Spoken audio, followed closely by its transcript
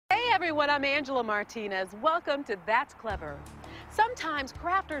everyone, I'm Angela Martinez. Welcome to That's Clever. Sometimes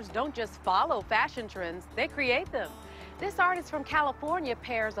crafters don't just follow fashion trends, they create them. This artist from California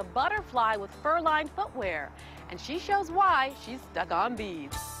pairs a butterfly with fur-lined footwear, and she shows why she's stuck on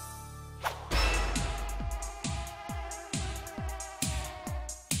beads.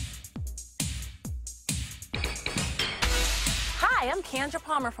 Hi, I'm Kendra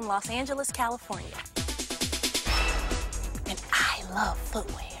Palmer from Los Angeles, California. And I love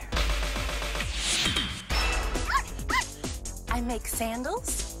footwear. I make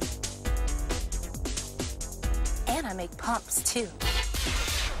sandals, and I make pumps too.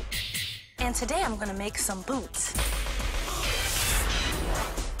 And today I'm gonna make some boots,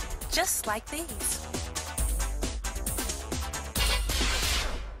 just like these.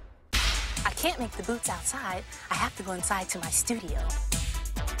 I can't make the boots outside. I have to go inside to my studio.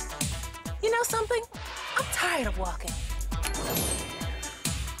 You know something? I'm tired of walking.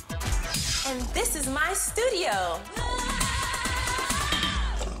 And this is my studio.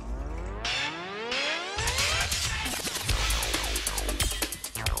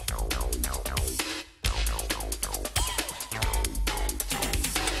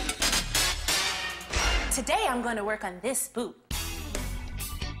 Today I'm going to work on this boot.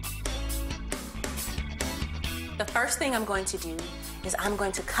 The first thing I'm going to do is I'm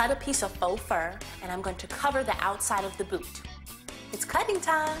going to cut a piece of faux fur and I'm going to cover the outside of the boot. It's cutting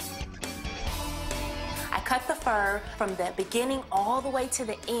time. I cut the fur from the beginning all the way to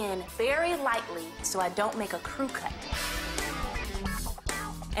the end very lightly so I don't make a crew cut.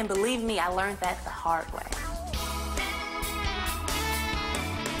 And believe me, I learned that the hard way.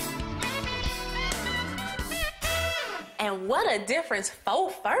 And what a difference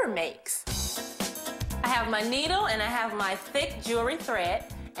faux fur makes. I have my needle and I have my thick jewelry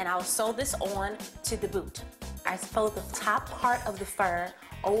thread, and I'll sew this on to the boot. I sew the top part of the fur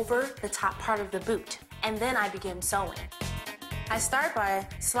over the top part of the boot, and then I begin sewing. I start by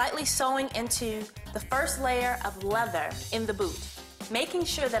slightly sewing into the first layer of leather in the boot, making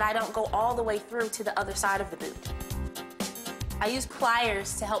sure that I don't go all the way through to the other side of the boot. I use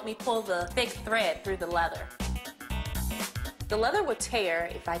pliers to help me pull the thick thread through the leather. The leather would tear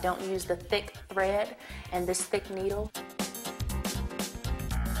if I don't use the thick thread and this thick needle.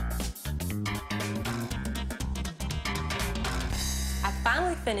 I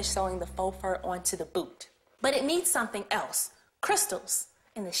finally finished sewing the faux fur onto the boot, but it needs something else, crystals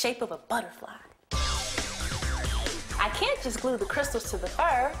in the shape of a butterfly. I can't just glue the crystals to the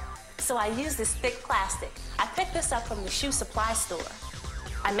fur, so I use this thick plastic. I picked this up from the shoe supply store.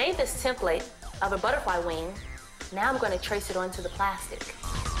 I made this template of a butterfly wing. Now I'm going to trace it onto the plastic.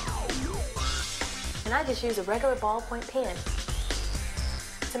 And I just use a regular ballpoint pen.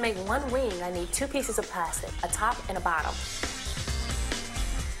 To make one wing, I need 2 pieces of plastic, a top and a bottom.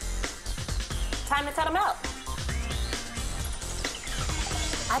 Time to cut them out.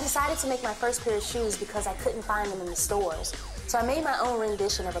 I decided to make my first pair of shoes because I couldn't find them in the stores. So I made my own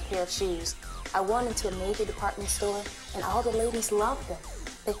rendition of a pair of shoes. I wore them to a major department store, and all the ladies loved them.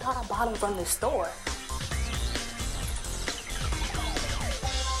 They thought I bought them from the store.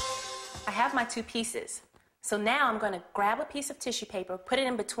 I have my 2 pieces. So now I'm going to grab a piece of tissue paper, put it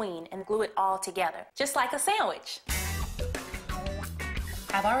in between, and glue it all together, just like a sandwich.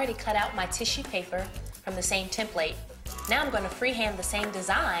 I've already cut out my tissue paper from the same template. Now I'm going to freehand the same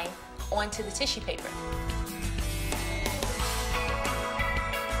design onto the tissue paper.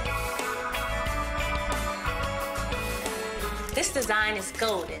 This design is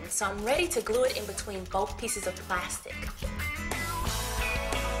golden, so I'm ready to glue it in between both pieces of plastic.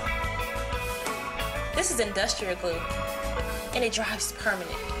 This is industrial glue, and it dries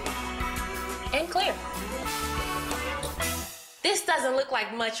permanent and clear. This doesn't look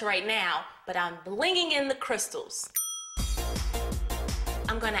like much right now, but I'm blinging in the crystals.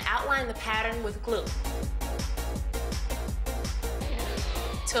 I'm going to outline the pattern with glue.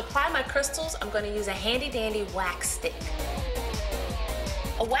 To apply my crystals, I'm going to use a handy-dandy wax stick.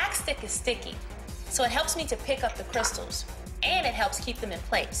 A wax stick is sticky, so it helps me to pick up the crystals, and it helps keep them in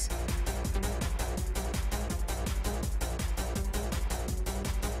place.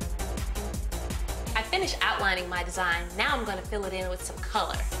 I finished outlining my design. Now I'm going to fill it in with some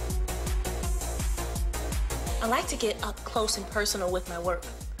color. I like to get up close and personal with my work.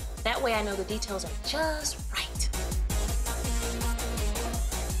 That way I know the details are just right.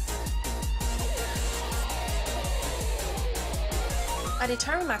 I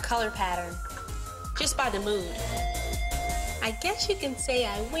determine my color pattern just by the mood. I guess you can say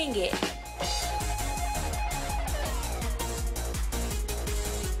I wing it.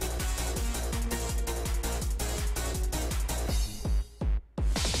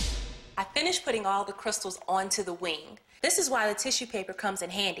 finished putting all the crystals onto the wing. This is why the tissue paper comes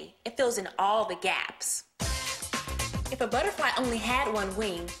in handy. It fills in all the gaps. If a butterfly only had one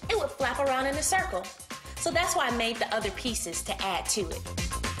wing, it would flap around in a circle. So that's why I made the other pieces to add to it.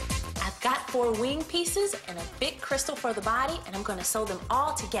 I've got 4 wing pieces and a big crystal for the body, and I'm going to sew them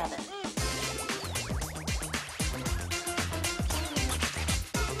all together.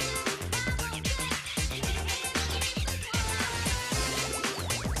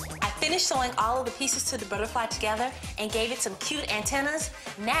 Finished sewing all of the pieces to the butterfly together and gave it some cute antennas.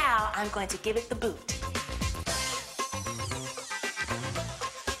 Now I'm going to give it the boot.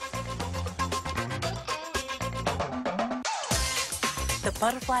 The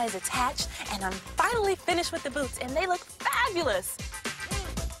butterfly is attached and I'm finally finished with the boots and they look fabulous.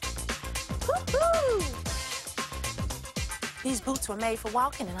 Woo-hoo! These boots were made for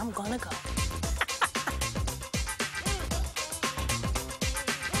walking and I'm gonna go.